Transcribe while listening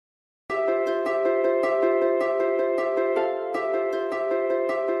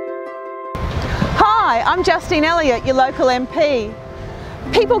Hi, I'm Justine Elliot, your local MP.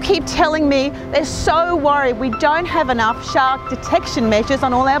 People keep telling me they're so worried we don't have enough shark detection measures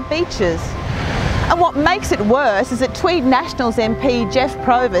on all our beaches. And what makes it worse is that Tweed Nationals MP Jeff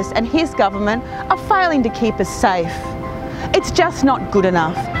Provis and his government are failing to keep us safe. It's just not good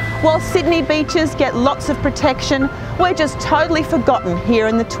enough. While Sydney beaches get lots of protection, we're just totally forgotten here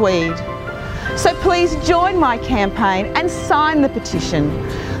in the Tweed. So please join my campaign and sign the petition.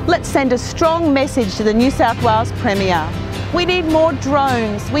 Let's send a strong message to the New South Wales Premier. We need more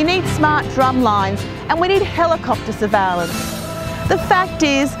drones, we need smart drumlines, and we need helicopter surveillance. The fact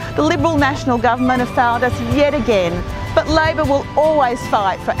is, the Liberal National Government have failed us yet again, but Labor will always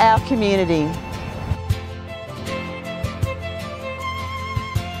fight for our community.